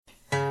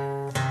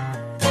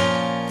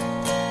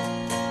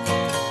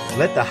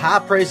Let the high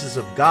praises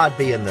of God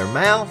be in their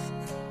mouth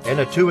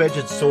and a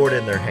two-edged sword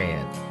in their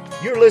hand.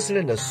 You're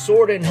listening to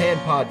Sword in Hand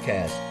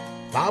Podcast,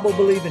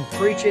 Bible-believing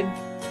preaching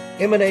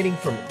emanating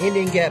from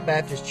Indian Gap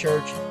Baptist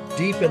Church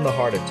deep in the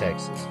heart of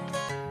Texas.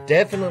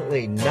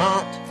 Definitely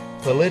not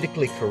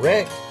politically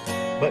correct,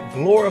 but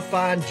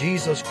glorifying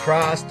Jesus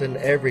Christ in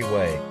every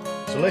way.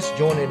 So let's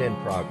join in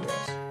progress.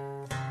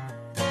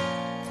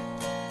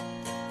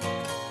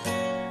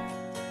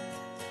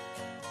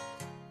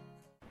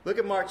 Look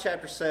at Mark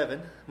chapter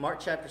 7. Mark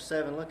chapter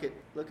 7, look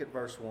at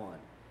verse 1.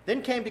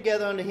 Then came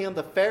together unto him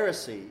the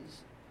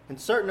Pharisees and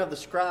certain of the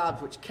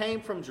scribes which came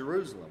from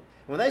Jerusalem.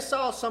 And when they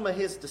saw some of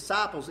his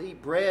disciples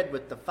eat bread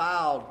with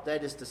defiled,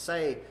 that is to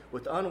say,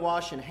 with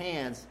unwashed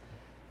hands,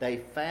 they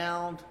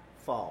found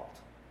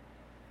fault.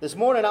 This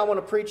morning I want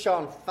to preach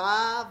on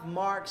 5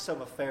 marks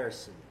of a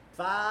Pharisee.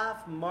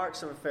 5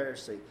 marks of a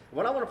Pharisee.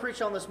 What I want to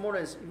preach on this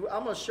morning is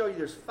I'm going to show you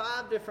there's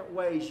 5 different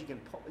ways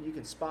you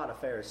can spot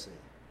a Pharisee.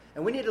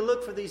 And we need to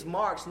look for these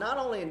marks, not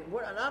only, and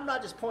I'm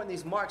not just pointing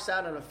these marks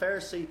out in a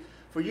Pharisee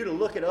for you to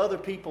look at other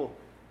people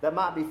that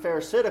might be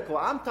pharisaical.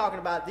 I'm talking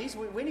about these,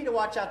 we need to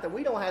watch out that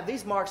we don't have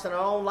these marks in our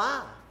own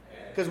life.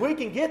 Because we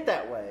can get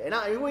that way.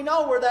 And we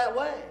know we're that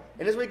way.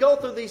 And as we go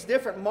through these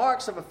different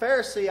marks of a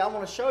Pharisee, I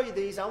want to show you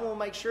these. I want to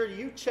make sure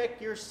you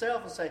check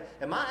yourself and say,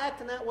 am I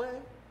acting that way?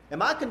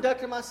 Am I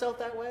conducting myself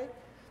that way?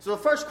 So the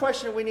first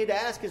question we need to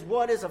ask is,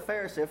 what is a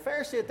Pharisee? A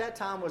Pharisee at that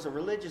time was a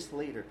religious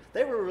leader.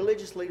 They were a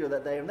religious leader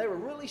that day, and they were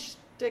really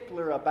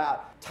stickler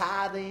about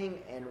tithing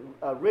and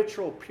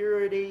ritual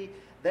purity.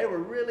 They were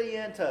really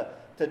into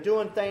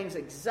doing things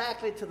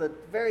exactly to the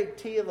very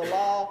T of the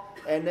law,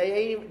 and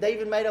they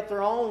even made up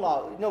their own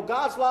law. You know,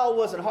 God's law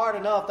wasn't hard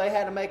enough. They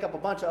had to make up a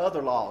bunch of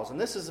other laws,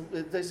 and this is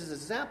an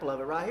example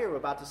of it right here we're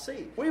about to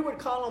see. We would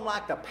call them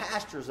like the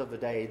pastors of the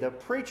day, the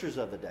preachers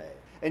of the day.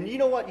 And you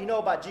know what you know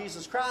about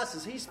Jesus Christ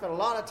is he spent a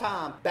lot of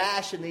time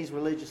bashing these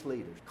religious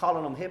leaders,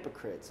 calling them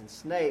hypocrites and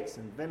snakes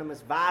and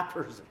venomous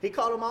vipers. He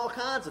called them all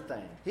kinds of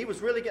things. He was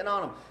really getting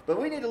on them. But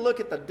we need to look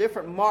at the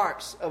different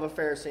marks of a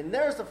Pharisee. And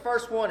there's the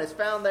first one. It's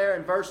found there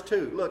in verse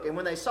 2. Look, and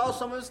when they saw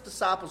some of his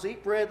disciples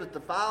eat bread with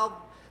defiled,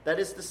 that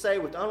is to say,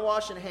 with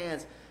unwashed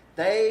hands,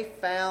 they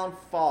found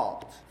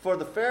fault. For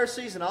the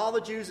Pharisees and all the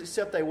Jews,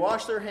 except they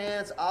wash their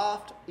hands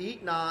oft,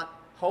 eat not,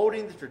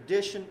 holding the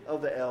tradition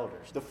of the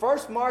elders. The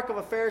first mark of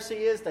a Pharisee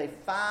is they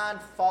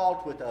find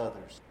fault with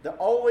others. They're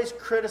always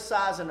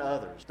criticizing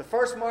others. The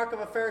first mark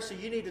of a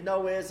Pharisee you need to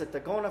know is that they're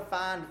going to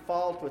find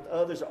fault with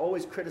others,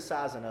 always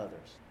criticizing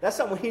others. That's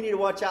something we need to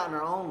watch out in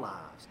our own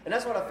lives. And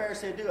that's what a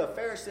Pharisee will do. A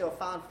Pharisee will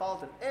find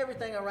fault in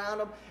everything around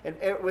them and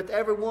with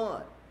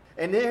everyone.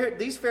 And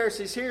these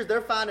Pharisees here,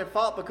 they're finding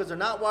fault because they're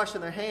not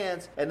washing their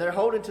hands and they're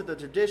holding to the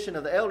tradition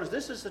of the elders.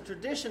 This is the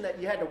tradition that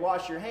you had to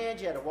wash your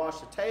hands, you had to wash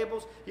the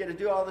tables, you had to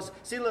do all this.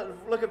 See,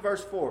 look at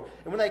verse 4.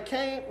 And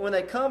when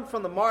they come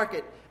from the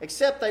market,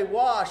 except they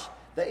wash,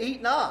 they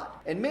eat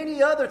not. And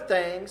many other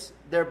things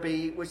there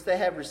be which they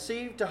have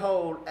received to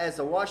hold, as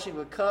the washing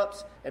of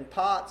cups and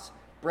pots,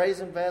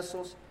 brazen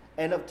vessels,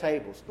 and of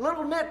tables.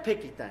 Little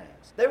nitpicky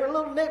things. They were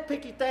little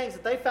nitpicky things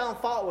that they found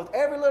fault with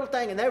every little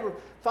thing. And they were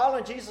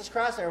following Jesus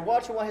Christ. And they were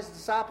watching what his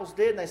disciples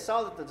did. And they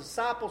saw that the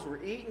disciples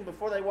were eating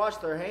before they washed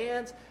their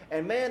hands.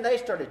 And man, they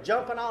started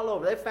jumping all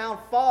over. They found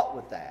fault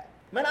with that.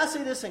 Man, I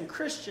see this in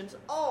Christians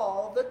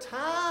all the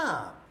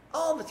time.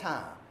 All the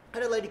time. I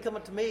had a lady come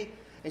up to me.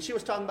 And she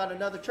was talking about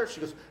another church.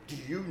 She goes, do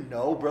you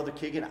know, Brother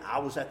Keegan, I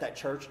was at that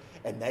church.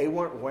 And they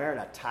weren't wearing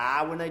a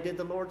tie when they did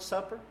the Lord's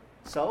Supper.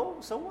 So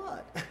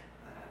what?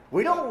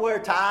 We don't wear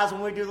ties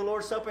when we do the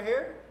Lord's Supper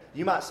here.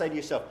 You might say to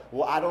yourself,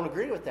 well, I don't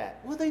agree with that.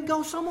 Well, then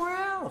go somewhere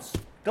else.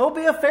 Go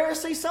be a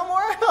Pharisee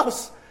somewhere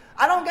else.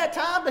 I don't got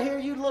time to hear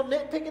you little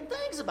nitpicking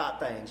things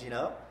about things,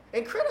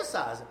 and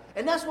criticize it.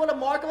 And that's what a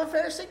mark of a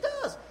Pharisee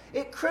does.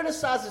 It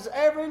criticizes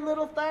every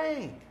little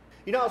thing.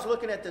 I was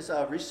looking at this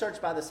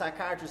research by the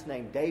psychiatrist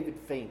named David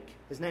Fink.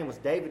 His name was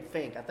David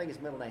Fink. I think his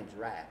middle name's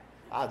Rat.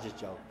 I'll just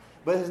joke.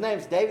 But his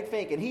name's David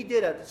Fink, and he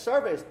did a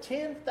survey of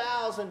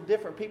 10,000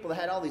 different people that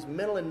had all these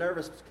mental and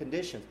nervous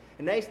conditions.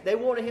 And they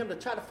wanted him to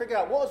try to figure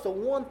out what was the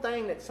one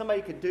thing that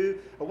somebody could do,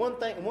 or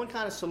one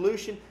kind of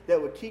solution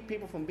that would keep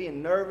people from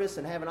being nervous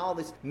and having all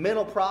these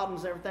mental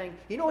problems and everything.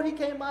 You know what he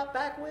came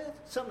back with?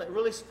 Something that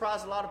really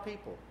surprised a lot of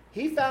people.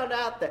 He found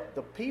out that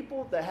the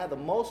people that have the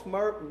most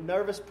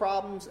nervous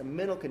problems and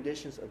mental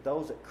conditions are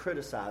those that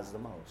criticize the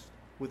most.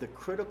 With a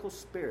critical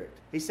spirit.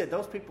 He said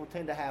those people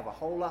tend to have a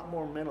whole lot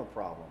more mental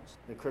problems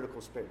than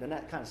critical spirit. Doesn't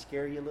that kind of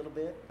scare you a little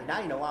bit?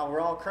 Now you know why we're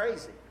all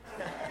crazy.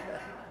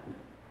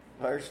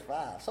 Verse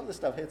 5. Some of this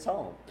stuff hits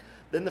home.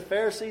 Then the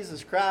Pharisees and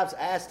scribes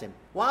asked him,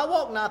 why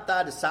walk not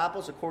thy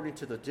disciples according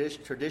to the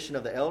tradition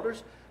of the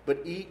elders, but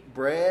eat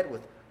bread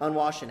with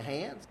unwashed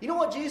hands? You know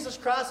what Jesus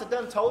Christ had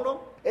done told them?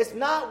 It's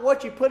not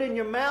what you put in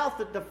your mouth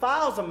that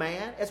defiles a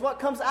man. It's what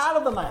comes out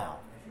of the mouth.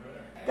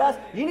 Guys,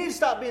 you need to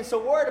stop being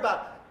so worried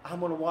about I'm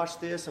going to wash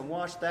this and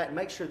wash that and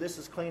make sure this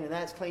is clean and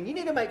that's clean. You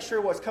need to make sure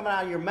what's coming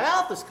out of your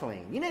mouth is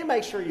clean. You need to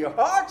make sure your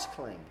heart's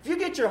clean. If you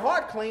get your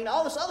heart clean,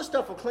 all this other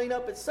stuff will clean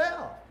up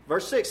itself.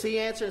 Verse 6, he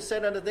answered and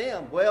said unto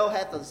them, well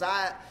hath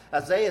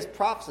Isaiah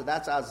prophesied,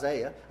 that's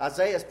Isaiah.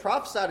 Isaiah has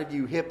prophesied of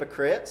you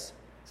hypocrites.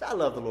 So I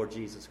love the Lord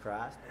Jesus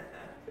Christ.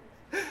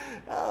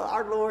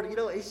 Our Lord,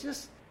 it's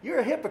just, you're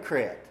a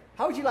hypocrite.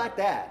 How would you like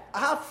that?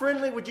 How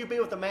friendly would you be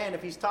with a man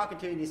if he's talking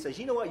to you and he says,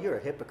 you know what, you're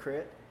a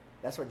hypocrite?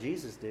 That's what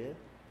Jesus did.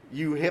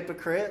 You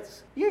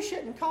hypocrites, you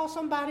shouldn't call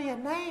somebody a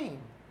name.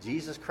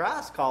 Jesus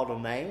Christ called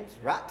them names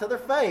right to their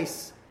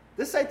face.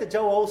 This ain't the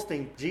Joel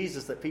Osteen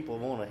Jesus that people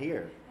want to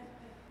hear.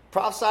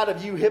 Prophesied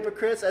of you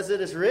hypocrites, as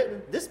it is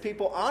written, this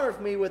people honors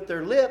me with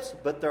their lips,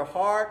 but their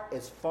heart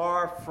is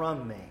far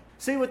from me.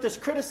 See, with this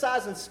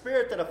criticizing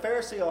spirit that a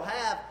Pharisee will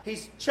have,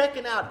 he's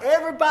checking out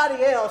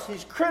everybody else,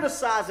 he's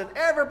criticizing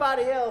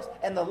everybody else,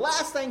 and the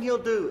last thing he'll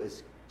do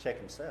is check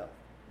himself,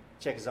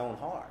 check his own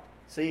heart.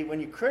 See, when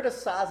you're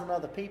criticizing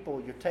other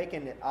people, you're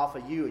taking it off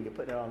of you and you're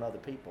putting it on other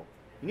people.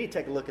 You need to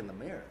take a look in the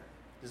mirror.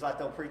 Just like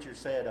the old preacher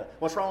said,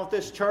 what's wrong with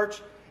this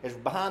church is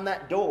behind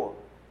that door.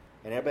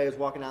 And everybody was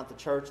walking out the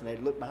church and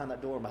they'd look behind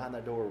that door, and behind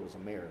that door was a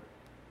mirror.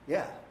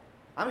 Yeah.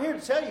 I'm here to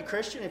tell you,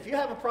 Christian, if you're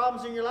having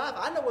problems in your life,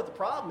 I know what the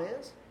problem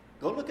is.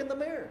 Go look in the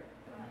mirror.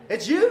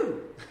 It's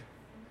you.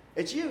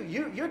 It's you.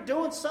 You're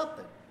doing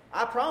something.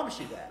 I promise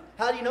you that.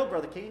 How do you know,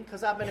 Brother Keegan?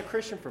 Because I've been a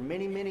Christian for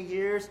many, many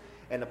years,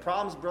 and the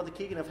problems Brother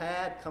Keegan have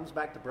had comes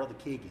back to Brother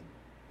Keegan.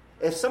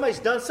 If somebody's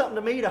done something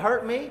to me to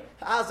hurt me,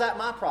 how's that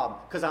my problem?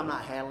 Because I'm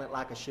not handling it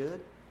like I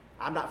should.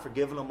 I'm not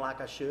forgiving them like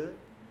I should.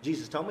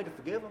 Jesus told me to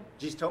forgive them.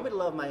 Jesus told me to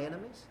love my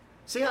enemies.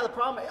 See how the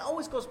problem, it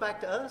always goes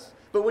back to us.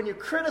 But when you're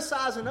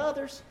criticizing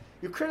others,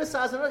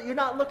 you're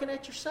not looking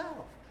at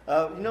yourself.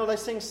 They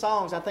sing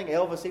songs. I think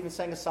Elvis even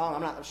sang a song.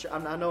 I'm not sure.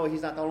 I know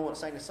he's not the only one that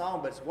sang a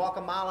song, but it's walk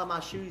a mile in my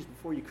shoes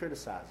before you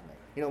criticize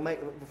me.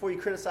 Before you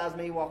criticize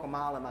me, walk a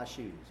mile in my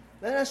shoes.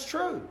 And that's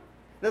true.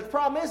 Now, the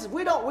problem is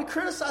we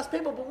criticize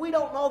people, but we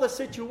don't know the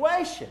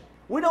situation.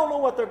 We don't know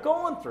what they're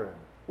going through.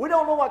 We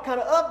don't know what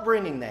kind of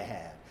upbringing they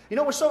have.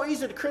 It's so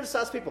easy to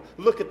criticize people.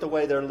 Look at the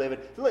way they're living.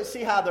 Let's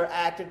see how they're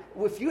acting.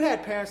 If you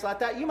had parents like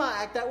that, you might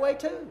act that way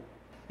too.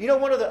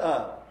 One of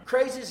the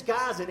craziest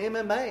guys in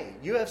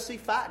MMA, UFC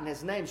fighting,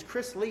 his name's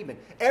Chris Lieben.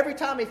 Every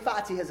time he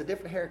fights, he has a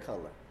different hair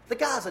color. The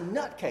guy's a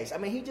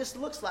nutcase. He just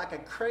looks like a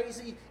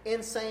crazy,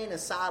 insane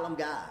asylum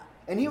guy.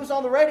 And he was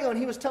on the radio and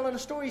he was telling a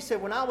story. He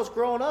said, when I was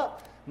growing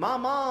up, my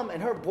mom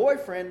and her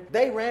boyfriend,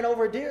 they ran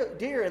over a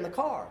deer in the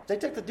car. They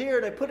took the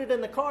deer, they put it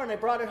in the car, and they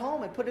brought it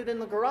home and put it in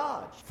the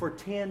garage. For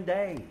 10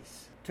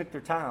 days. Took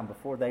their time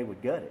before they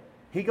would gut it.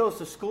 He goes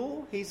to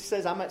school. He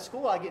says, I'm at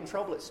school. I get in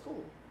trouble at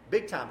school.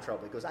 Big time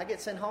trouble. He goes, I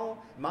get sent home.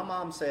 My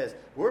mom says,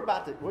 we're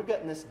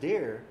gutting this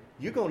deer.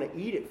 You're going to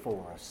eat it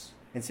for us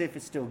and see if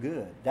it's still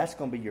good. That's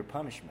going to be your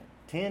punishment.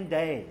 10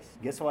 days.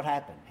 Guess what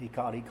happened? He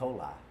caught E.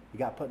 coli. He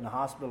got put in the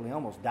hospital. He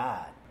almost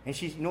died. And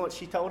you know what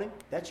she told him?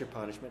 That's your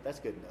punishment. That's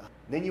good enough.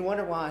 Then you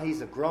wonder why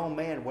he's a grown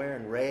man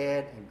wearing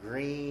red and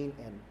green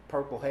and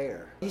purple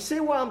hair. You see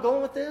where I'm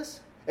going with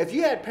this? If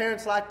you had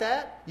parents like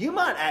that, you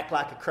might act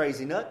like a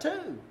crazy nut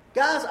too.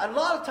 Guys, a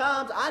lot of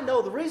times I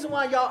know the reason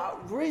why y'all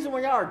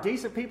are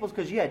decent people is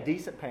because you had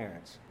decent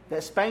parents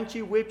that spanked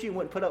you, whipped you, and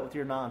wouldn't put up with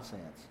your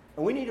nonsense.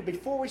 And we need to,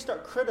 before we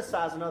start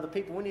criticizing other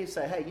people, we need to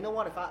say, hey, you know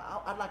what? If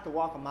I'd like to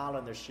walk a mile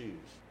in their shoes.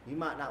 You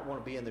might not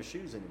want to be in their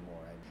shoes anymore.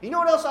 You know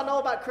what else I know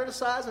about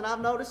criticizing? I've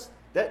noticed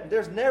that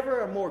there's never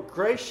a more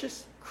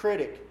gracious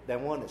critic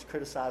than one that's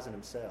criticizing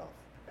himself.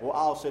 Well,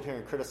 I'll sit here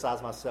and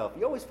criticize myself.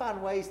 You always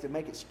find ways to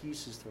make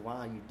excuses for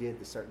why you did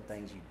the certain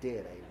things you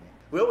did, amen.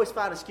 We always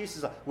find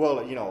excuses like,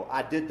 well,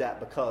 I did that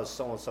because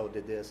so-and-so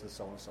did this and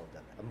so-and-so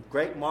did that. A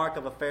great mark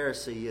of a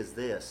Pharisee is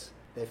this.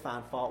 They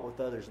find fault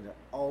with others and they're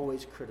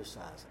always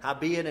criticizing.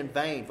 Howbeit in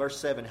vain, verse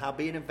 7,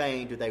 howbeit in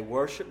vain do they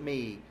worship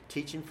me,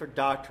 teaching for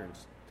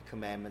doctrines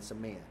commandments of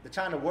men. They're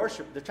trying to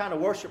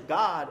worship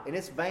God, and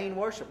it's vain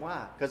worship.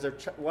 Why? Because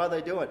what are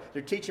they doing?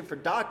 They're teaching for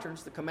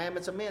doctrines, the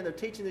commandments of men. They're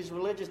teaching these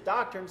religious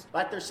doctrines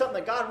like there's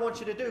something that God wants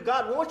you to do.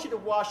 God wants you to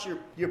wash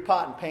your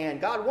pot and pan.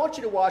 God wants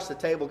you to wash the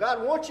table.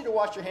 God wants you to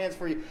wash your hands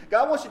for you.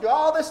 God wants you to do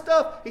all this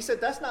stuff. He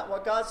said, that's not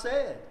what God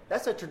said.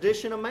 That's a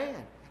tradition of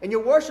man. And you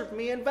worship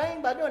me in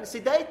vain by doing it. See,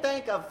 a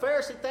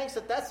Pharisee thinks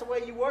that that's the way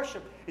you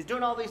worship, is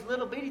doing all these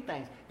little bitty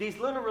things, these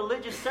little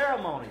religious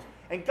ceremonies.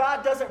 And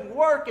God doesn't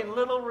work in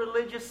little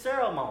religious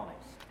ceremonies.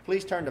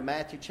 Please turn to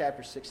Matthew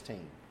chapter 16.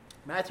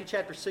 Matthew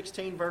chapter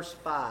 16, verse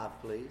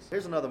 5, please.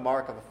 Here's another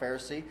mark of a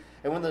Pharisee.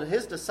 And when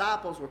his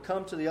disciples were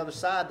come to the other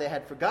side, they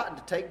had forgotten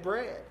to take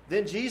bread.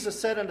 Then Jesus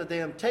said unto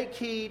them, take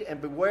heed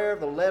and beware of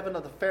the leaven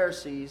of the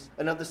Pharisees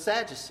and of the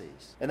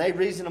Sadducees. And they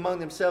reasoned among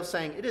themselves,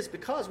 saying, it is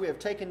because we have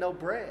taken no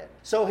bread.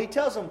 So he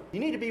tells them,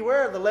 you need to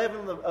beware of the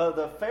leaven of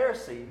the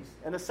Pharisees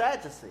and the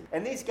Sadducees.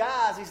 And these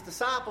guys, these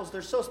disciples,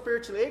 they're so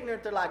spiritually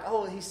ignorant, they're like,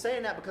 oh, he's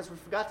saying that because we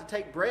forgot to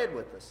take bread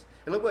with us.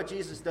 And look what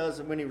Jesus does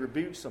when he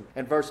rebukes them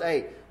in verse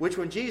 8. Which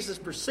when Jesus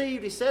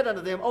perceived, he said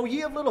unto them, O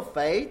ye of little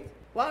faith,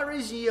 Why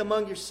reason ye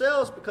among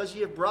yourselves, because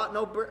ye have brought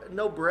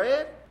no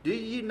bread? Do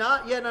you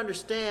not yet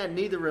understand,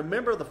 neither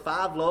remember the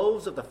 5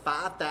 loaves of the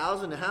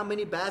 5,000 and how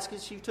many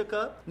baskets you took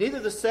up? Neither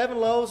the 7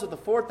 loaves of the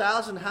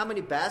 4,000 and how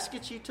many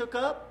baskets you took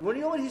up? Well,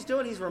 you know what he's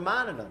doing? He's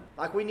reminding them.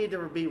 Like we need to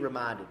be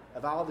reminded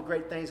of all the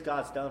great things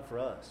God's done for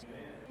us. Amen.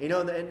 You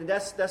know, and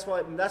that's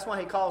why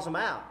he calls them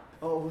out.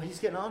 Oh, he's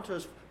getting on to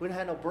us. We don't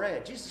have no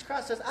bread. Jesus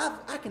Christ says,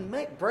 I can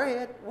make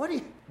bread.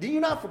 Do you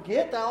not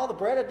forget that all the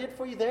bread I did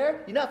for you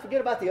there? You not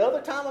forget about the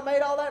other time I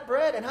made all that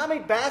bread? And how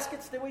many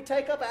baskets did we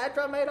take up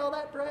after I made all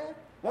that bread?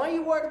 Why are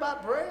you worried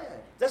about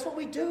bread? That's what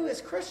we do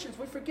as Christians.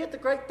 We forget the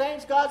great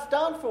things God's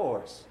done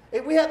for us.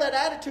 If we have that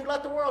attitude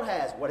like the world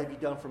has, what have you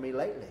done for me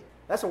lately?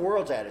 That's the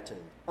world's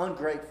attitude.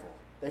 Ungrateful.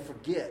 They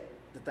forget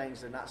the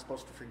things they're not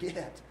supposed to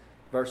forget.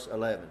 Verse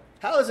 11.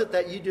 How is it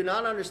that you do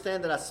not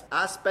understand that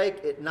I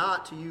spake it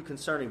not to you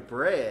concerning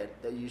bread,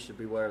 that you should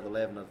beware of the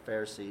leaven of the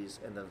Pharisees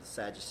and of the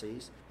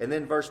Sadducees? And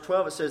then verse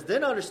 12 it says,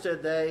 Then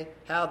understood they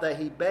how that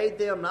he bade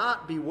them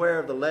not beware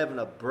of the leaven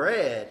of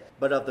bread,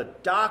 but of the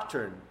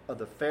doctrine of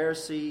the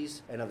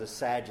Pharisees and of the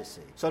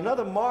Sadducees. So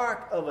another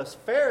mark of a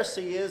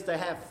Pharisee is they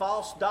have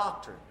false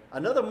doctrine.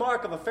 Another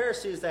mark of a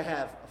Pharisee is they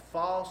have a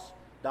false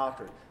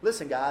doctrine.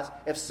 Listen, guys,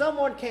 if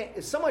someone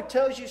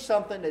tells you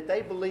something that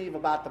they believe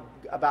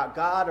about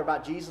God or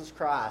about Jesus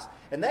Christ,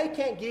 and they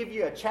can't give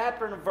you a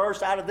chapter and a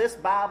verse out of this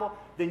Bible,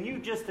 then you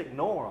just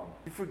ignore them.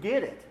 You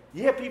forget it.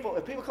 You hear people,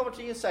 if people come up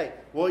to you and say,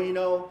 well, you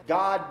know,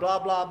 God, blah,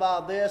 blah,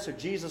 blah, this, or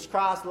Jesus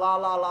Christ, la,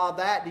 la, la,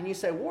 that, then you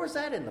say, where's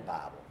that in the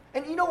Bible?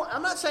 And you know what?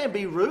 I'm not saying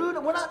be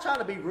rude. We're not trying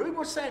to be rude.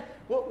 We're saying,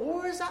 well,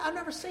 where is that? I've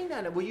never seen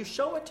that. Will you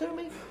show it to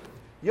me?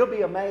 You'll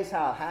be amazed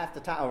how half the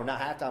time, or not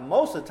half the time,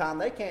 most of the time,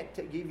 they can't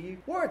give you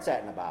where it's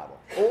at in the Bible.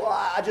 Oh,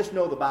 I just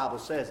know the Bible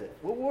says it.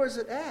 Well, where is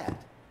it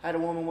at? I had a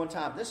woman one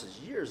time, this is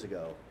years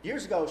ago.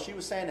 Years ago, she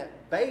was saying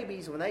that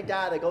babies, when they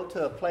die, they go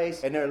to a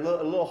place, and they're a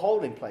little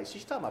holding place.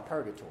 She's talking about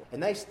purgatory.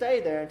 And they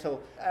stay there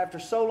until, after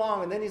so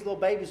long, and then these little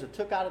babies are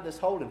took out of this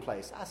holding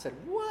place. I said,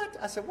 what?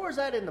 I said, where's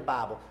that in the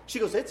Bible? She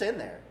goes, it's in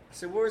there. I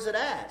said, where's it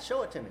at?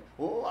 Show it to me.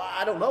 Well,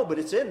 I don't know, but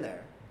it's in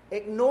there.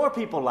 Ignore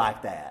people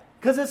like that.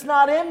 Because it's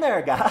not in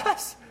there,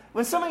 guys.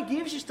 When somebody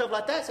gives you stuff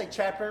like that, say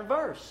chapter and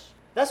verse.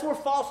 That's where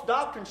false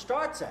doctrine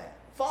starts at.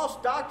 False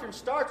doctrine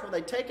starts when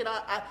they take it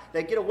out,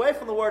 they get away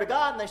from the Word of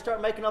God and they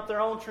start making up their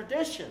own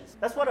traditions.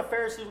 That's what the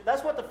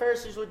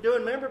Pharisees were doing.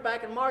 Remember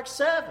back in Mark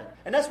 7.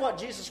 And that's what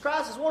Jesus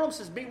Christ is one of them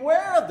says,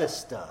 beware of this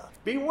stuff.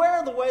 Beware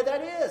of the way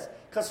that is.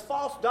 Because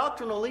false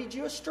doctrine will lead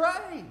you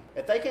astray.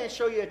 If they can't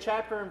show you a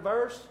chapter and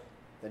verse,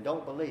 then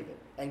don't believe it.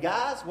 And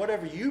guys,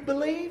 whatever you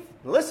believe,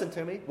 listen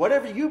to me,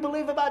 whatever you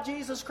believe about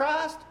Jesus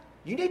Christ,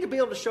 you need to be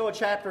able to show a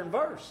chapter and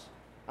verse.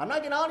 I'm not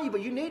getting on to you,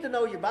 but you need to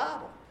know your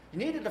Bible. You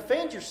need to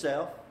defend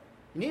yourself.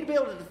 You need to be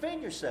able to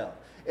defend yourself.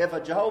 If a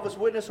Jehovah's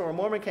Witness or a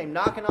Mormon came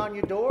knocking on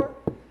your door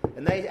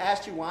and they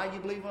asked you why you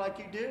believe like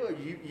you do, are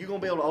you going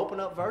to be able to open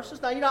up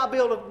verses? Now, you're not be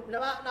able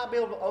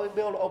to open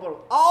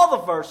up all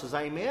the verses,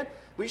 amen.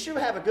 But you should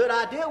have a good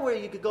idea where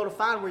you could go to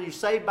find where you're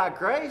saved by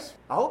grace.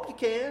 I hope you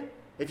can.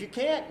 If you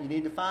can't, you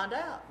need to find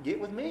out. Get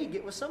with me.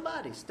 Get with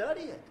somebody.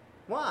 Study it.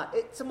 Why?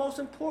 It's the most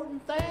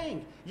important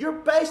thing. You're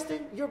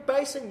basing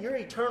your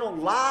eternal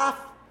life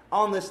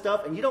on this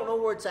stuff, and you don't know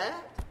where it's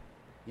at.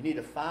 You need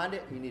to find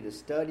it. You need to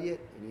study it.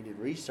 You need to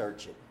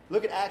research it.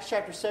 Look at Acts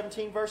chapter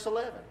 17, verse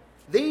 11.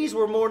 These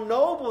were more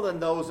noble than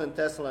those in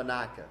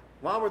Thessalonica.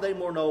 Why were they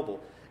more noble?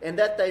 In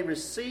that they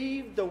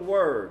received the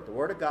word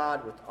of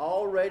God, with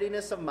all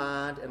readiness of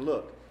mind, and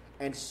look,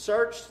 and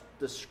searched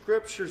the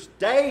Scriptures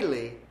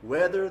daily,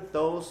 whether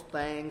those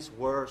things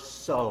were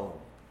so.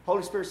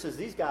 Holy Spirit says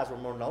these guys were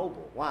more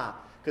noble. Why?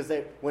 Because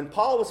when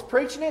Paul was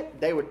preaching it,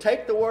 they would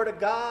take the Word of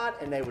God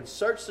and they would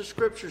search the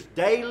Scriptures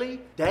daily,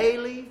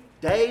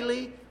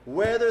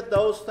 whether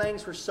those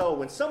things were so.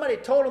 When somebody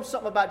told them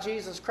something about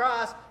Jesus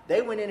Christ,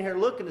 they went in here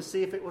looking to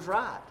see if it was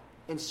right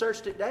and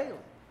searched it daily.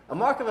 A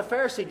mark of a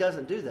Pharisee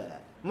doesn't do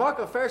that. A mark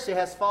of a Pharisee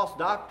has false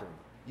doctrine.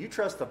 You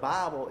trust the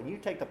Bible and you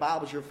take the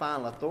Bible as your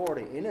final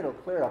authority, and it'll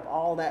clear up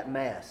all that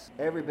mess,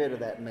 every bit of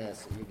that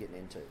mess that you're getting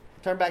into.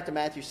 Turn back to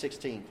Matthew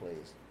 16,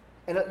 please.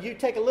 And you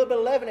take a little bit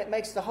of leaven, it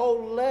makes the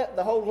whole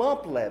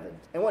lump leavened.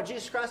 And what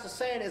Jesus Christ is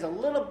saying is a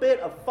little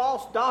bit of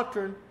false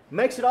doctrine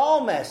makes it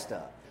all messed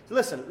up. So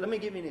listen, let me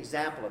give you an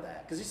example of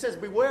that. Because he says,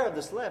 beware of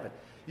this leaven.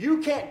 You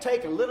can't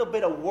take a little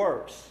bit of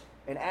works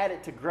and add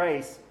it to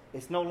grace.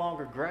 It's no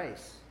longer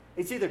grace.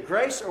 It's either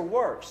grace or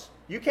works.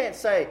 You can't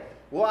say,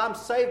 well, I'm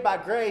saved by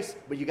grace,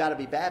 but you got to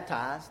be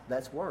baptized.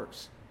 That's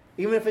works.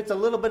 Even if it's a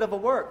little bit of a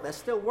work, that's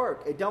still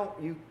work. It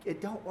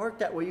don't work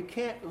that way. You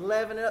can't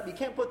leaven it up. You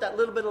can't put that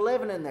little bit of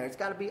leaven in there. It's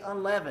got to be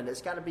unleavened.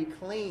 It's got to be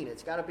clean.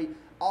 It's got to be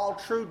all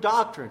true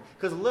doctrine.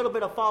 Because a little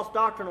bit of false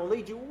doctrine will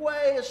lead you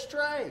way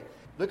astray.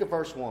 Look at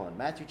verse 1.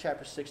 Matthew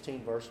chapter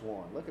 16, verse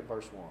 1. Look at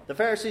verse 1. The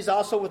Pharisees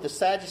also with the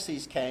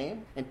Sadducees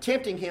came, and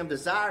tempting him,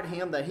 desired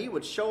him that he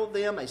would show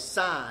them a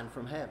sign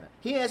from heaven.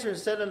 He answered and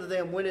said unto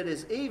them, when it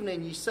is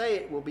evening, ye say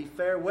it will be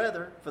fair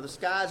weather, for the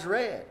sky is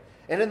red.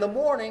 And in the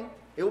morning,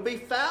 It will be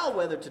foul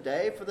weather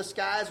today, for the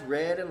sky is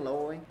red and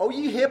lowering. Oh,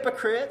 you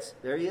hypocrites.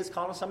 There he is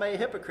calling somebody a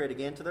hypocrite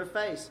again to their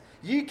face.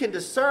 You can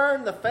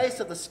discern the face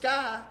of the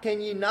sky.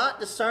 Can you not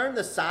discern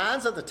the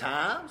signs of the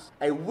times?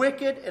 A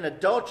wicked and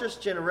adulterous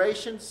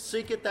generation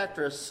seeketh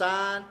after a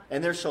sign,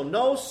 and there shall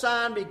no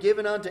sign be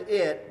given unto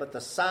it, but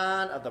the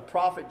sign of the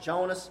prophet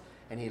Jonas.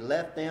 And he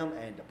left them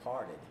and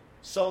departed.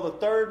 So the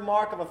third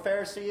mark of a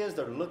Pharisee is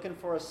they're looking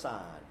for a sign.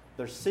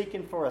 They're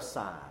seeking for a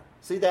sign.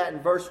 See that in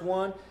verse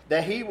 1?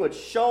 That he would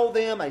show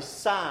them a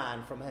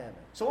sign from heaven.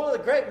 So one of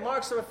the great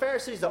marks of a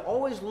Pharisee is they're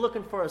always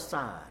looking for a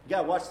sign. You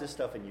got to watch this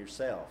stuff in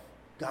yourself.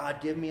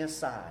 God, give me a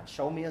sign.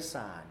 Show me a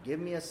sign. Give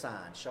me a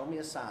sign. Show me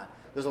a sign.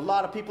 There's a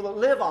lot of people that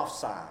live off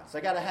signs.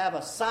 They got to have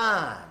a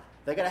sign.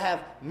 They got to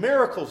have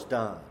miracles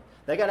done.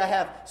 They got to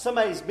have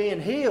somebody's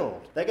being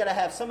healed. They got to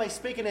have somebody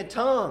speaking in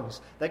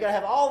tongues. They got to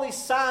have all these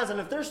signs. And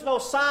if there's no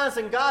signs,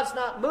 then God's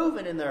not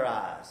moving in their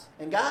eyes.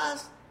 And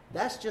guys,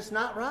 that's just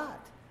not right.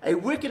 A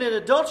wicked and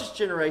adulterous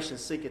generation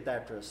seeketh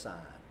after a sign.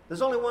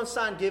 There's only one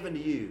sign given to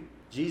you.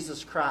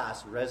 Jesus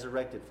Christ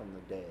resurrected from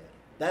the dead.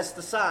 That's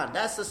the sign.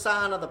 That's the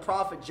sign of the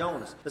prophet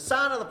Jonas. The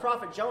sign of the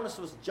prophet Jonas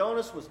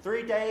was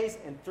 3 days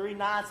and 3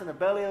 nights in the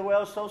belly of the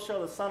whale. So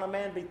shall the Son of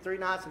Man be 3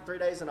 nights and 3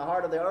 days in the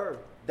heart of the earth.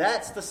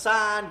 That's the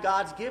sign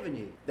God's given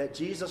you. That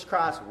Jesus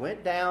Christ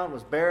went down,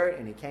 was buried,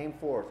 and he came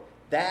forth.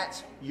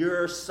 That's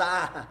your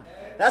sign.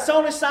 That's the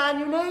only sign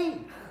you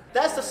need.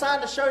 That's the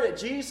sign to show that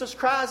Jesus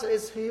Christ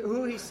is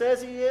who he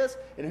says he is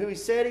and who he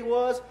said he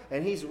was,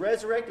 and he's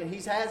resurrected and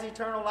he has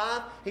eternal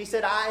life. He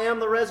said, I am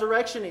the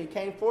resurrection, and he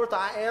came forth.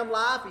 I am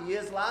life. He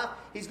is life.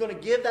 He's going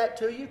to give that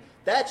to you.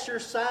 That's your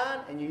sign,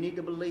 and you need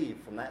to believe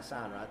from that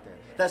sign right there.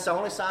 That's the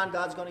only sign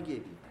God's going to give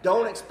you.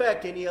 Don't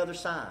expect any other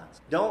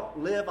signs. Don't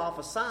live off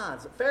of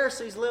signs.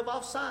 Pharisees live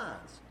off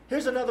signs.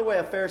 Here's another way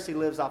a Pharisee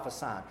lives off a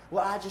sign.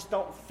 Well, I just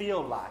don't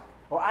feel like it.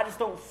 Or I just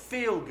don't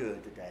feel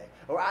good today.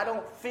 Or I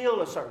don't feel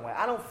a certain way.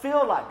 I don't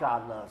feel like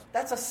God loves me.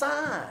 That's a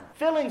sign.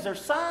 Feelings are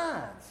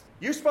signs.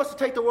 You're supposed to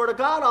take the Word of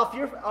God off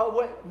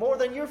more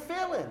than your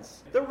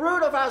feelings. The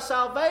root of our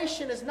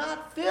salvation is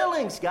not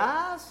feelings,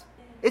 guys.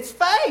 It's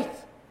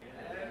faith.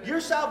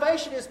 Your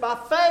salvation is by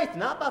faith,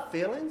 not by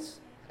feelings.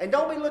 And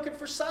don't be looking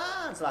for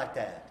signs like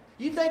that.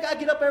 You think I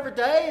get up every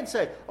day and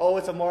say, oh,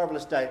 it's a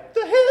marvelous day.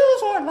 The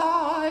hills are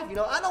alive.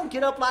 I don't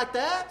get up like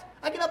that.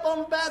 I get up on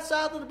the bad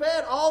side of the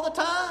bed all the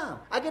time.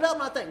 I get up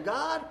and I think,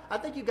 God, I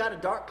think you got a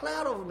dark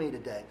cloud over me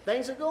today.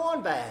 Things are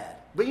going bad.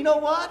 But you know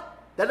what?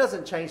 That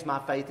doesn't change my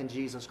faith in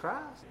Jesus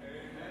Christ.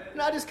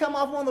 I just come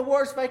off one of the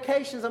worst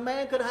vacations a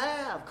man could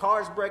have.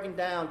 Cars breaking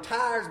down,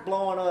 tires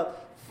blowing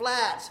up,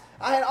 flats.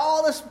 I had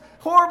all this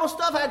horrible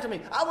stuff happen to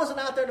me. I wasn't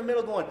out there in the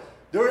middle going,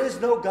 there is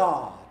no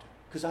God,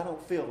 because I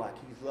don't feel like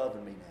he's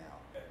loving me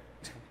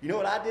now. You know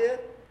what I did?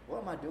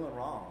 What am I doing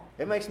wrong?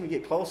 It makes me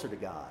get closer to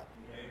God.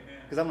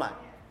 Because I'm like,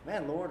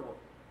 man, Lord,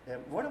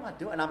 what am I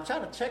doing? And I'm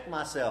trying to check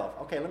myself.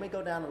 Okay, let me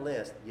go down the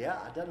list. Yeah,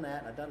 I've done that,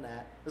 and I've done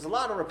that. There's a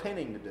lot of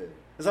repenting to do.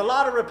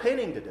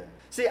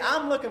 See,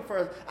 I'm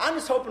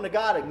just hoping that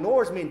God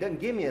ignores me and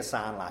doesn't give me a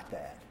sign like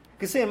that.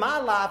 Because see, in my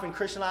life, in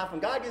Christian life, when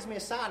God gives me a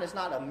sign, it's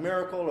not a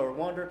miracle or a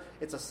wonder.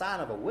 It's a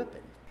sign of a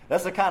whipping.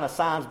 That's the kind of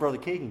signs Brother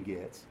Keegan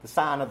gets. The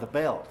sign of the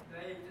belt.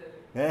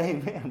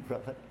 Amen,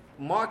 brother.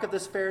 Mark of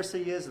this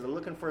Pharisee is they're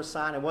looking for a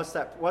sign. And what's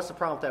the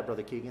problem with that,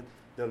 Brother Keegan?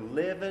 They're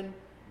living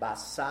by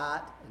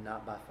sight and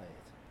not by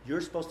faith.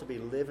 You're supposed to be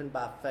living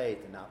by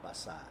faith and not by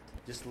sight.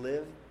 Just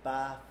live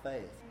by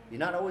faith. You're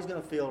not always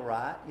going to feel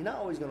right. You're not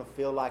always going to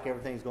feel like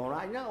everything's going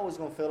right. You're not always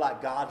going to feel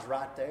like God's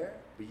right there.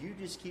 But you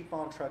just keep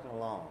on trucking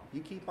along.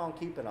 You keep on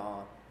keeping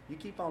on. You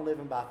keep on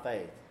living by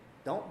faith.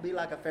 Don't be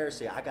like a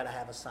Pharisee. I got to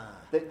have a sign.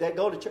 They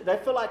go to church. They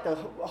feel like the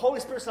Holy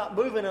Spirit's not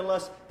moving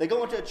unless they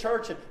go into a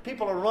church and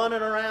people are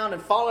running around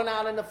and falling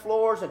out in the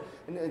floors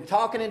and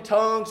talking in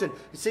tongues and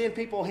seeing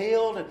people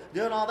healed and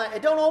doing all that.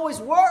 It don't always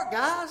work,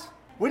 guys.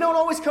 We don't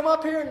always come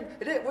up here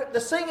and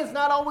the singing's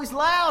not always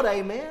loud,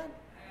 amen?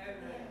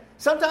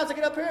 Sometimes I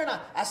get up here and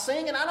I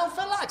sing and I don't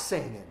feel like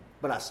singing,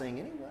 but I sing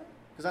anyway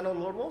because I know the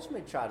Lord wants me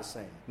to try to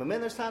sing. But man,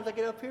 there's times I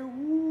get up here,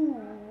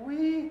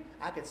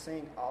 I could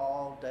sing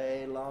all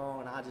day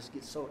long and I just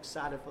get so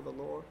excited for the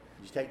Lord.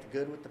 You take the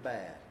good with the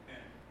bad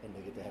and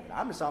they get to heaven.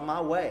 I'm just on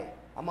my way.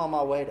 I'm on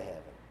my way to heaven.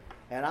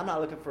 And I'm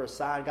not looking for a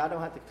sign. God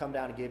don't have to come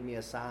down and give me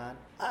a sign.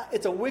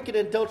 It's a wicked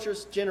and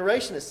adulterous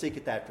generation that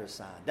seeketh after a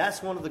sign.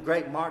 That's one of the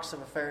great marks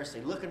of a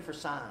Pharisee, looking for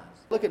signs.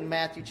 Look at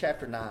Matthew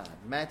chapter 9.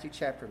 Matthew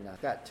chapter 9.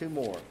 Got two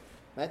more.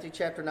 Matthew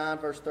chapter 9,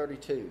 verse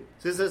 32.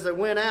 It says, as they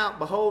went out,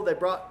 behold, they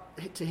brought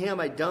to him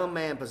a dumb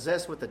man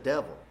possessed with the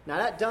devil. Now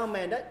that dumb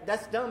man,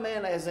 that's dumb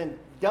man as in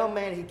dumb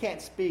man, he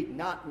can't speak,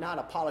 not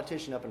a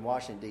politician up in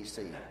Washington,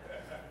 D.C.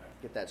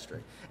 Get that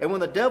straight. And when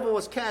the devil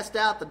was cast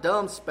out, the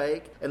dumb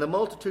spake, and the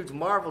multitudes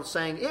marveled,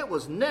 saying, it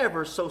was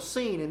never so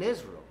seen in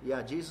Israel.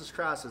 Yeah, Jesus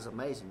Christ is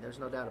amazing. There's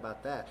no doubt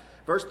about that.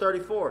 Verse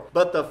 34.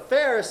 But the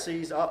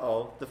Pharisees,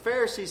 the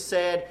Pharisees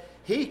said,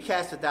 he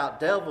casteth out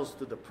devils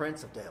through the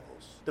prince of devils.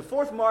 The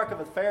fourth mark of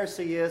a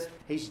Pharisee is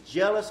he's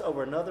jealous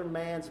over another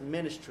man's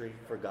ministry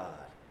for God.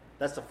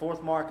 That's the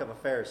fourth mark of a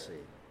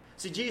Pharisee.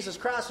 See, Jesus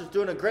Christ was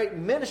doing a great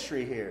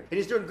ministry here. And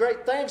he's doing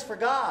great things for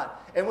God.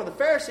 And when the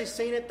Pharisees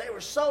seen it, they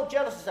were so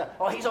jealous and said,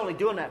 oh, he's only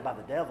doing that by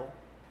the devil.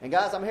 And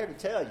guys, I'm here to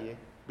tell you,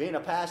 being a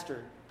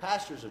pastor,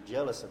 pastors are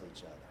jealous of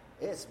each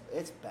other.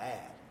 It's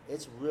bad.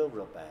 It's real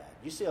bad.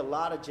 You see a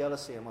lot of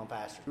jealousy among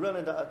pastors. I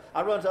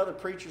run into other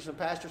preachers and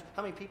pastors.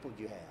 How many people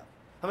do you have?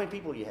 How many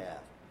people do you have?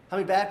 How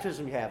many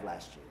baptisms you have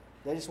last year?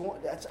 They just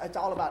want, it's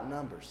all about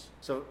numbers.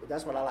 So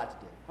that's what I like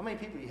to do. How many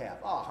people do you have?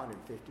 Oh,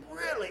 150.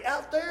 Really?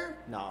 Out there?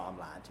 No, I'm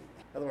lying to you.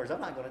 In other words,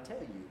 I'm not going to tell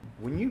you.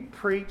 When you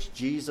preach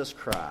Jesus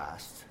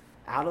Christ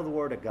out of the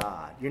Word of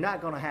God, you're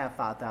not going to have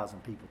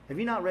 5,000 people. Have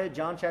you not read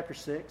John chapter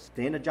 6? At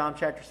the end of John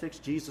chapter 6,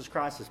 Jesus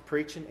Christ is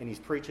preaching, and he's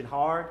preaching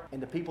hard.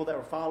 And the people that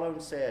were following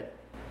said,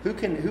 Who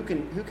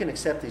can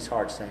accept these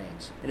hard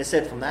sayings? And it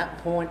said from that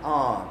point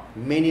on,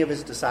 many of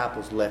his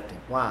disciples left him.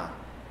 Why?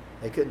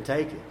 They couldn't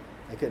take it.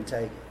 They couldn't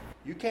take it.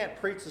 You can't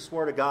preach this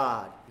Word of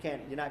God. You're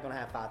not going to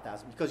have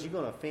 5,000 because you're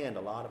going to offend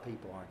a lot of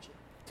people, aren't you?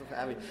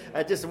 I mean,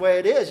 that's just the way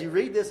it is. You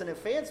read this and it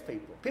offends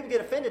people. People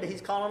get offended that he's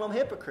calling them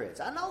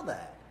hypocrites. I know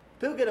that.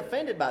 People get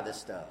offended by this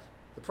stuff.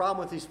 The problem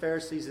with these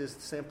Pharisees is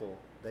simple.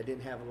 They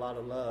didn't have a lot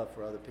of love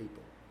for other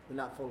people. They're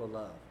not full of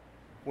love.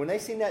 When they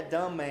seen that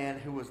dumb man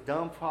who was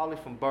dumb probably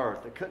from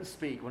birth, that couldn't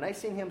speak, when they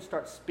seen him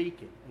start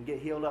speaking and get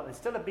healed up,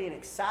 instead of being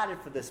excited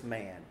for this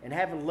man and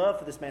having love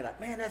for this man,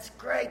 like, man, that's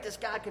great, this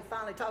guy can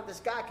finally talk, this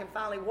guy can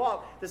finally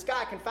walk, this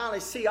guy can finally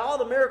see all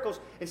the miracles,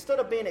 instead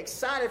of being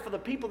excited for the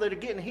people that are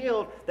getting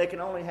healed, they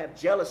can only have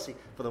jealousy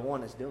for the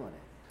one that's doing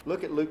it.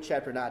 Look at Luke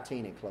chapter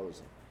 19 in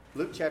closing.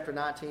 Luke chapter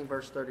 19,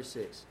 verse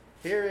 36.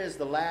 Here is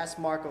the last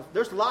mark of...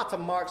 There's lots of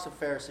marks of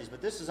Pharisees,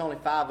 but this is only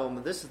 5 of them.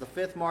 And this is the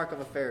 5th mark of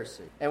a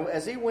Pharisee. And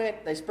as he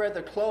went, they spread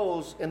their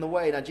clothes in the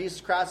way. Now, Jesus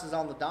Christ is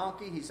on the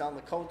donkey. He's on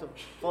the colt of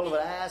an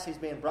ass. He's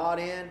being brought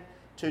in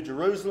to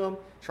Jerusalem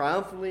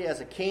triumphantly as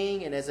a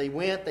king. And as they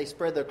went, they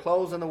spread their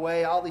clothes in the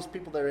way. All these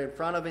people that are in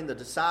front of him, the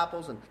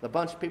disciples and the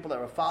bunch of people that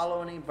were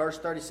following him. Verse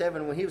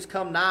 37, when he was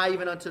come nigh,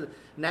 even unto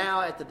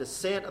now at the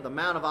descent of the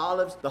Mount of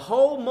Olives, the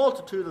whole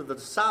multitude of the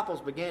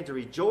disciples began to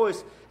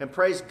rejoice and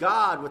praise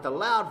God with a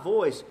loud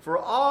voice for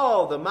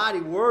all the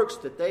mighty works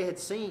that they had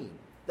seen.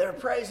 They're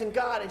praising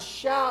God and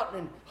shouting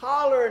and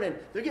hollering, and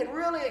they're getting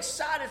really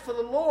excited for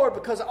the Lord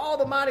because of all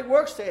the mighty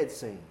works they had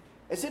seen.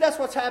 And see, that's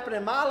what's happening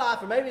in my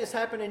life, or maybe it's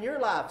happening in your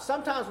life.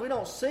 Sometimes we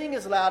don't sing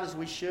as loud as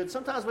we should.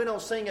 Sometimes we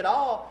don't sing at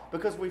all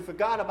because we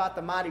forgot about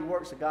the mighty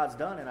works that God's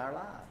done in our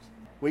lives.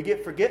 We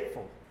get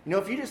forgetful. You know,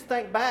 if you just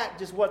think back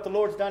just what the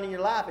Lord's done in your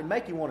life, it'd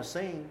make you want to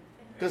sing.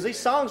 Because these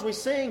songs we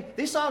sing,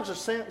 these songs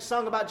are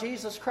sung about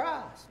Jesus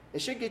Christ.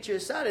 It should get you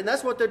excited. And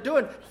that's what they're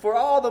doing for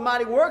all the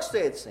mighty works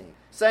they had seen.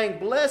 Saying,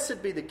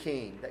 blessed be the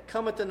King that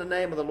cometh in the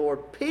name of the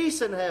Lord.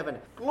 Peace in heaven,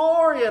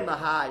 glory in the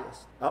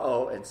highest.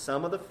 And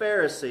some of the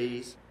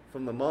Pharisees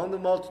from among the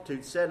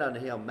multitude said unto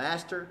him,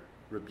 Master,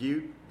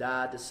 rebuke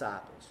thy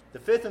disciples. The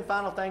 5th and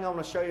final thing I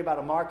want to show you about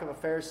a mark of a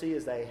Pharisee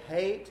is they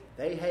hate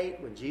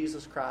when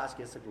Jesus Christ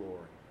gets the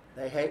glory.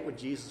 They hate when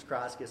Jesus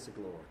Christ gets the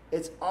glory.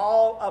 It's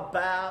all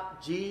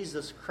about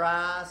Jesus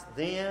Christ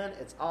then.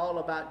 It's all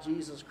about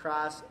Jesus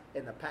Christ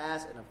in the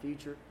past and the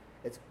future.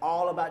 It's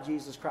all about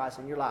Jesus Christ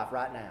in your life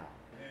right now.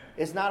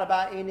 It's not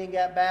about Indian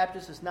Gap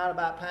Baptist. It's not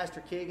about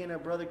Pastor Keegan or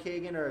Brother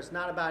Keegan, or it's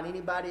not about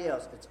anybody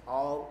else. It's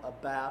all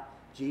about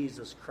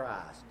Jesus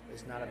Christ.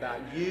 It's not about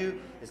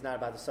you. It's not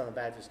about the Southern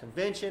Baptist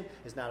Convention.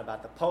 It's not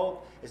about the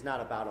Pope. It's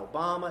not about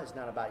Obama. It's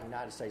not about the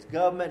United States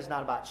government. It's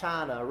not about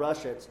China or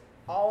Russia. It's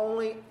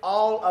only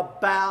all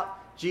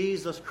about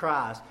Jesus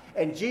Christ.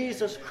 And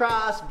Jesus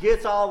Christ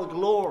gets all the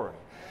glory.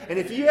 And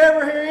if you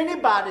ever hear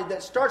anybody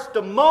that starts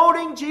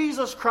demoting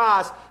Jesus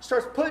Christ,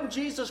 starts putting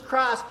Jesus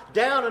Christ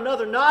down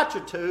another notch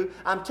or two,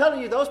 I'm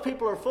telling you, those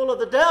people are full of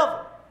the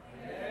devil.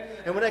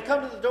 And when they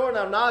come to the door and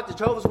they'll knock, the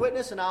Jehovah's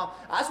Witness, and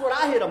that's what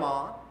I hit them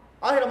on.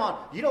 I hit them on,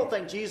 you don't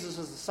think Jesus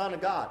is the Son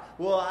of God.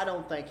 Well, I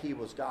don't think he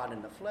was God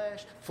in the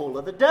flesh. Full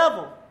of the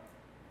devil.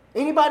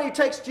 Anybody who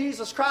takes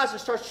Jesus Christ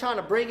and starts trying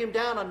to bring him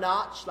down a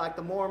notch, like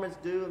the Mormons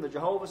do and the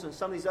Jehovah's and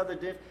some of these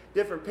other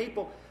different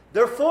people,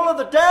 they're full of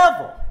the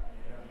devil.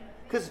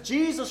 Because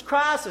Jesus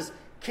Christ is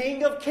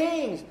King of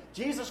Kings.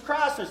 Jesus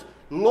Christ is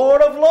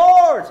Lord of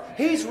Lords.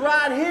 He's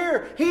right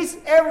here. He's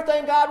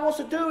everything God wants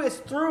to do is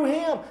through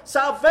him.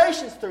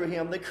 Salvation's through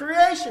him. The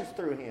creation's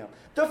through him.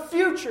 The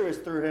future is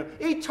through him.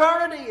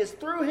 Eternity is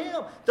through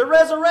him. The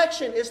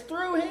resurrection is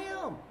through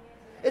him.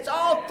 It's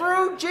all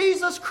through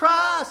Jesus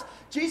Christ.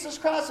 Jesus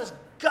Christ is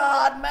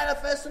God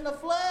manifest in the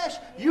flesh.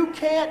 You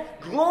can't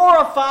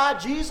glorify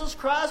Jesus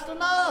Christ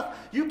enough.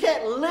 You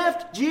can't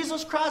lift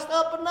Jesus Christ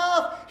up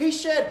enough. He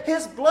shed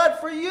his blood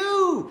for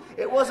you.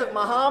 It wasn't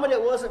Muhammad.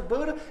 It wasn't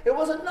Buddha. It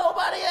wasn't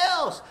nobody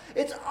else.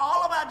 It's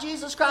all about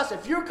Jesus Christ.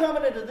 If you're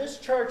coming into this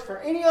church for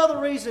any other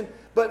reason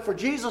but for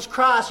Jesus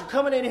Christ, you're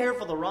coming in here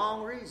for the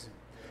wrong reason.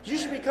 You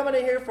should be coming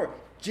in here for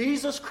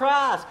Jesus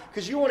Christ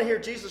because you want to hear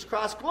Jesus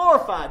Christ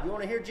glorified. You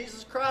want to hear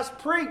Jesus Christ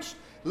preached,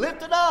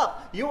 lifted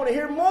up. You want to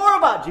hear more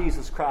about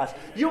Jesus Christ.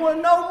 You want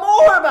to know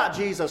more about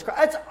Jesus Christ.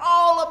 It's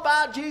all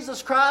about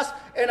Jesus Christ,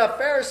 and a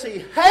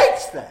Pharisee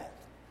hates that.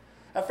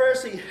 A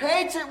Pharisee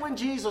hates it when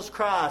Jesus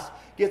Christ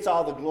gets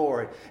all the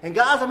glory. And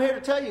guys, I'm here to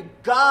tell you,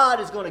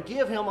 God is going to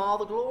give him all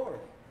the glory.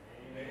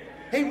 Amen.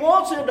 He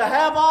wants him to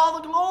have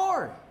all the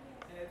glory.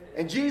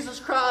 And Jesus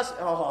Christ,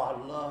 I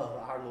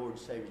love our Lord and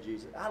Savior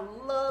Jesus. I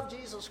love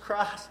Jesus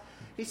Christ.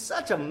 He's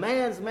such a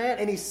man's man,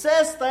 and he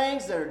says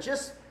things that are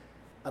just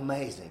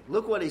amazing.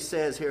 Look what he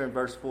says here in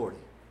verse 40.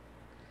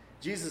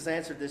 Jesus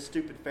answered this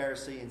stupid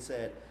Pharisee and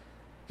said,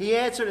 he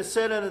answered and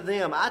said unto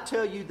them, I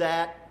tell you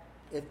that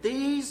if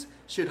these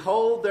should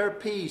hold their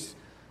peace,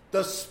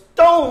 the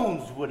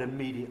stones would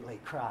immediately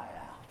cry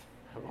out.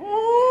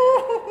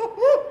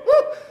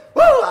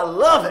 I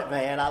love it,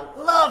 man. I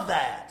love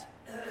that.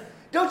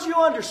 Don't you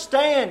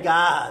understand,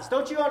 guys?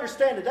 Don't you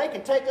understand that they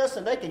can take us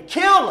and they can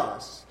kill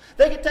us?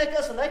 They can take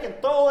us and they can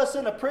throw us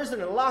in a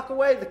prison and lock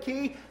away the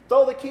key,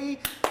 throw the key,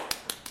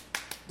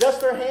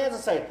 dust their hands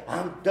and say,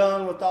 I'm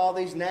done with all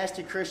these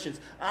nasty Christians.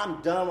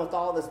 I'm done with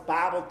all this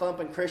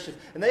Bible-thumping Christians.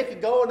 And they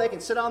can go and they can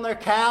sit on their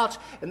couch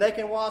and they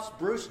can watch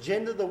Bruce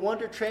Jenner, the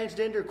Wonder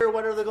Transgender, or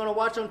whatever they're going to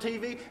watch on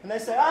TV, and they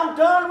say, I'm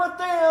done with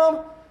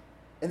them.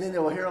 And then they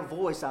will hear a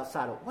voice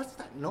outside of, what's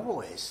that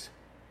noise?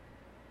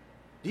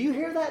 Do you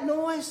hear that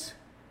noise?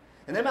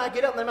 And they might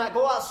get up and they might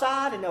go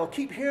outside and they'll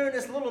keep hearing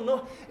this little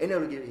noise, and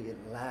it'll get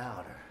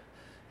louder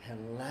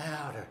and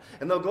louder.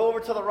 And they'll go over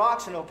to the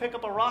rocks and they'll pick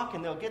up a rock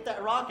and they'll get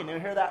that rock and they'll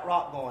hear that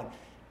rock going,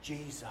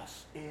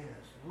 Jesus is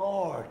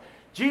Lord.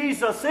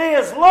 Jesus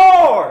is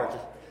Lord.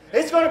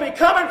 It's going to be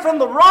coming from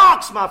the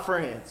rocks, my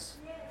friends.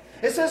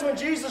 It says when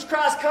Jesus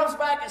Christ comes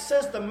back, it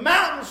says the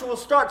mountains will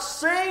start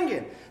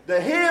singing. The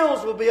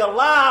hills will be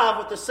alive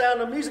with the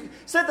sound of music. It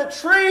said the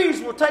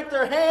trees will take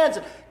their hands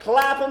and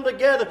clap them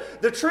together.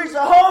 The trees,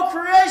 the whole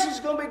creation is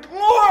going to be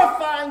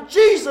glorifying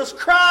Jesus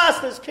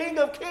Christ as King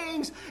of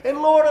Kings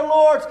and Lord of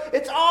Lords.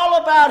 It's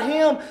all about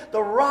Him.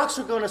 The rocks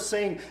are going to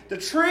sing. The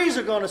trees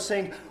are going to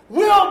sing.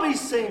 We'll be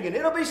singing.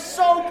 It'll be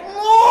so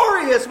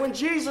glorious when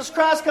Jesus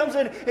Christ comes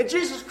in. And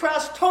Jesus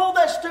Christ told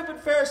that stupid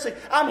Pharisee,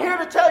 I'm here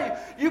to tell you,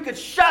 you could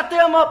shut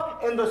them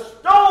up and the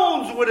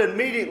stones would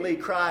immediately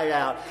cry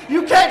out.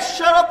 You can't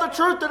shut up the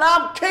truth that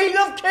I'm King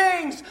of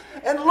Kings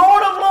and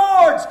Lord of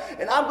Lords,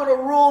 and I'm going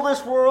to rule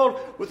this world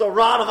with a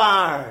rod of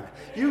iron.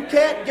 You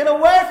can't get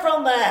away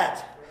from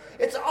that.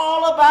 It's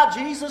all about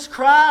Jesus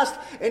Christ,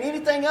 and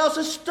anything else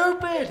is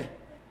stupid.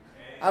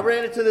 I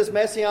ran into this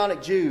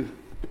Messianic Jew.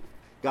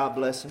 God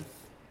bless him.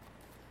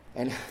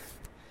 And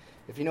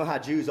if you know how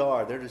Jews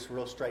are, they're just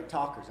real straight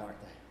talkers,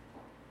 aren't they?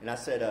 And I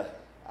said,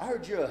 I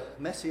heard you're a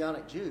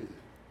Messianic Jew.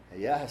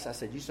 Yes, I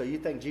said, so you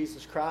think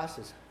Jesus Christ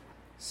is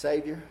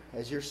Savior,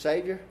 as your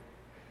Savior?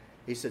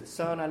 He said,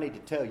 son, I need to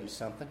tell you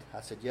something.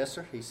 I said, yes,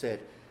 sir. He said,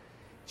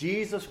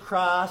 Jesus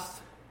Christ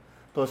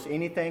plus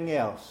anything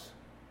else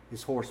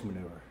is horse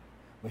manure.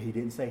 But he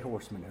didn't say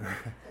horse manure.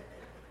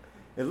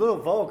 A little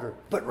vulgar,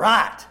 but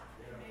right.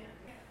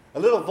 A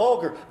little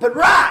vulgar, but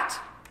right.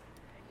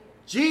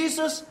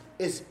 Jesus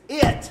is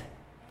it.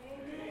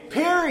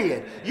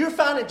 Period. You're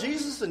finding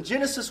Jesus in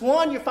Genesis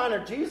 1. You're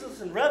finding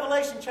Jesus in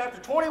Revelation chapter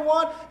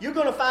 21. You're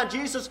going to find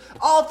Jesus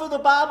all through the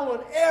Bible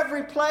in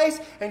every place.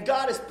 And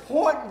God is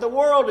pointing the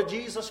world to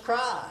Jesus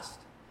Christ.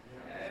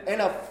 And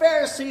a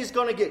Pharisee is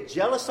going to get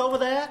jealous over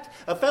that.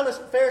 A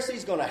Pharisee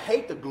is going to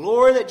hate the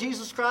glory that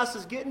Jesus Christ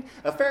is getting.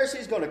 A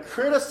Pharisee is going to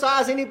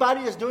criticize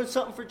anybody that's doing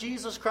something for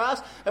Jesus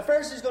Christ. A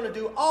Pharisee is going to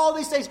do all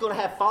these things. He's going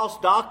to have false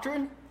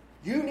doctrine.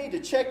 You need to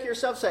check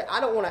yourself. Say,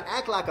 I don't want to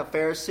act like a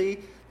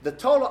Pharisee. The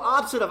total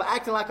opposite of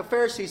acting like a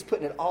Pharisee is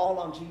putting it all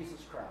on Jesus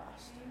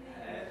Christ.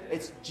 Amen.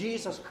 It's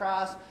Jesus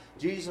Christ,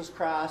 Jesus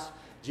Christ,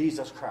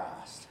 Jesus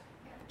Christ.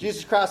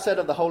 Jesus Christ said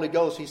of the Holy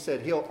Ghost, He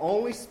said, He'll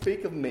only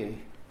speak of me.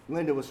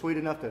 Linda was sweet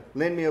enough to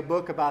lend me a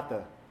book about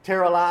the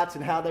Terrellites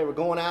and how they were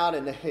going out,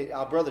 and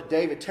our brother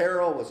David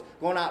Terrell was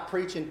going out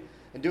preaching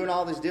and doing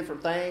all these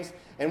different things.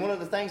 And one of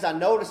the things I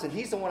noticed, and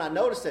he's the one I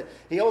noticed, that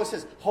he always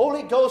says,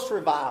 Holy Ghost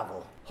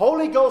revival.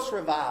 Holy Ghost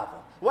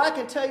revival. Well, I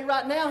can tell you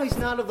right now, he's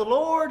not of the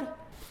Lord.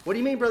 What do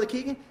you mean, Brother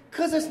Keegan?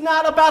 Because it's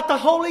not about the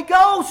Holy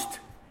Ghost.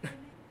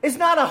 It's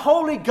not a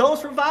Holy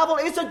Ghost revival.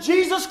 It's a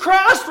Jesus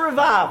Christ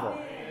revival.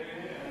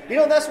 You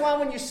know, that's why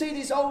when you see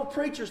these old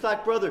preachers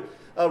like Brother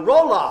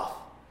Roloff,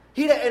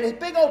 and his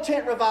big old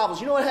tent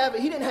revivals, you know what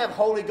happened? He didn't have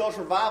Holy Ghost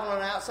revival on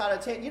the outside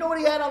of the tent. You know what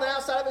he had on the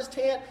outside of his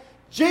tent?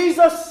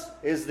 Jesus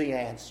is the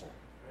answer.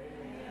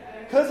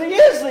 Because He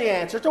is the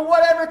answer to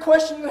whatever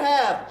question you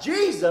have.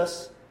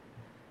 Jesus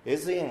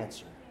is the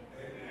answer.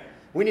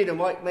 We need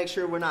to make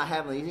sure we're not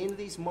having any of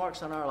these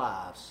marks on our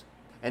lives.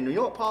 And you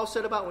know what Paul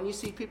said about when you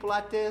see people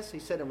like this? He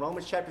said in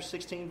Romans chapter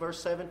 16, verse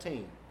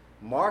 17,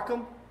 mark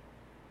them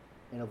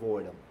and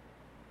avoid them.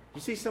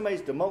 You see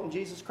somebody's demoting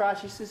Jesus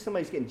Christ, you see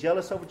somebody's getting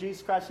jealous over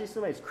Jesus Christ, you see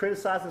somebody's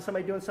criticizing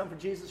somebody doing something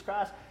for Jesus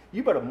Christ,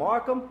 you better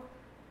mark them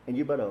and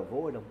you better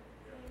avoid them.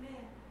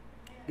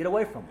 Get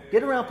away from them.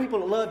 Get around people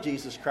that love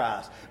Jesus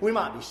Christ. We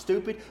might be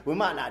stupid. We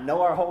might not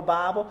know our whole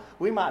Bible.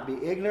 We might be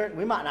ignorant.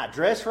 We might not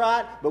dress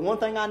right. But one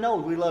thing I know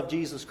is we love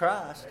Jesus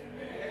Christ.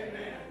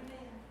 Amen.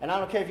 And I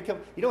don't care if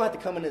you don't have to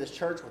come into this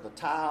church with a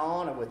tie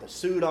on or with a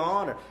suit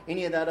on or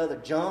any of that other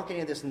junk, any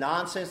of this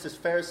nonsense, this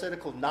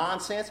pharisaical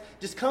nonsense.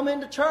 Just come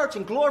into church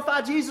and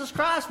glorify Jesus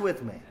Christ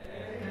with me.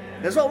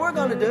 That's what we're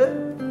going to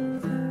do.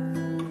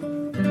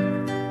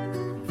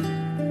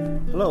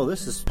 Hello,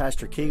 this is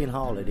Pastor Keegan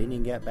Hall at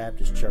Indian Gap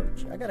Baptist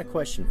Church. I got a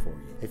question for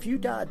you. If you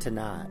died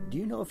tonight, do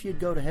you know if you'd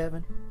go to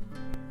heaven?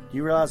 Do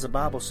you realize the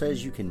Bible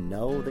says you can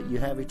know that you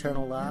have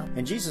eternal life?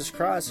 And Jesus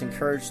Christ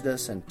encouraged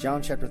us in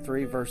John chapter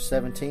 3, verse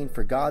 17,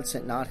 "For God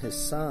sent not his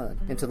Son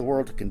into the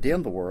world to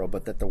condemn the world,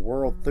 but that the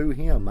world through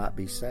him might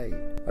be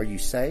saved." Are you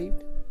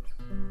saved?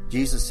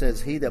 Jesus says,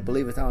 "He that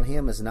believeth on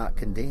him is not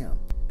condemned.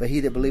 But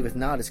he that believeth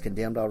not is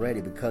condemned already,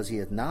 because he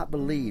hath not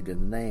believed in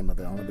the name of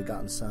the only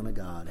begotten Son of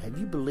God." Have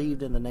you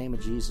believed in the name of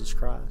Jesus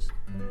Christ?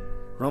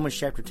 Romans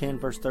chapter 10,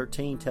 verse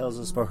 13 tells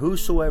us, "For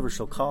whosoever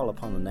shall call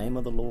upon the name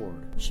of the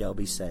Lord shall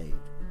be saved."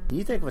 Can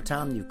you think of a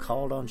time you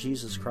called on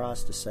Jesus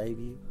Christ to save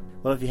you?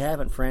 Well, if you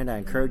haven't, friend, I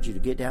encourage you to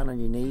get down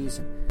on your knees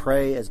and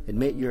pray,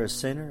 admit you're a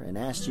sinner, and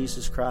ask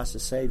Jesus Christ to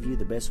save you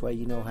the best way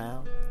you know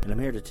how. And I'm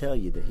here to tell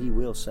you that he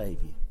will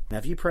save you. Now,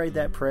 if you prayed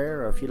that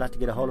prayer, or if you'd like to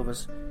get a hold of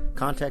us,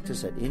 contact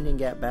us at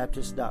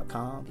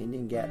IndianGapBaptist.com,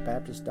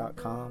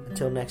 IndianGapBaptist.com.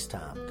 Until next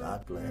time,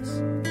 God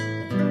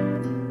bless.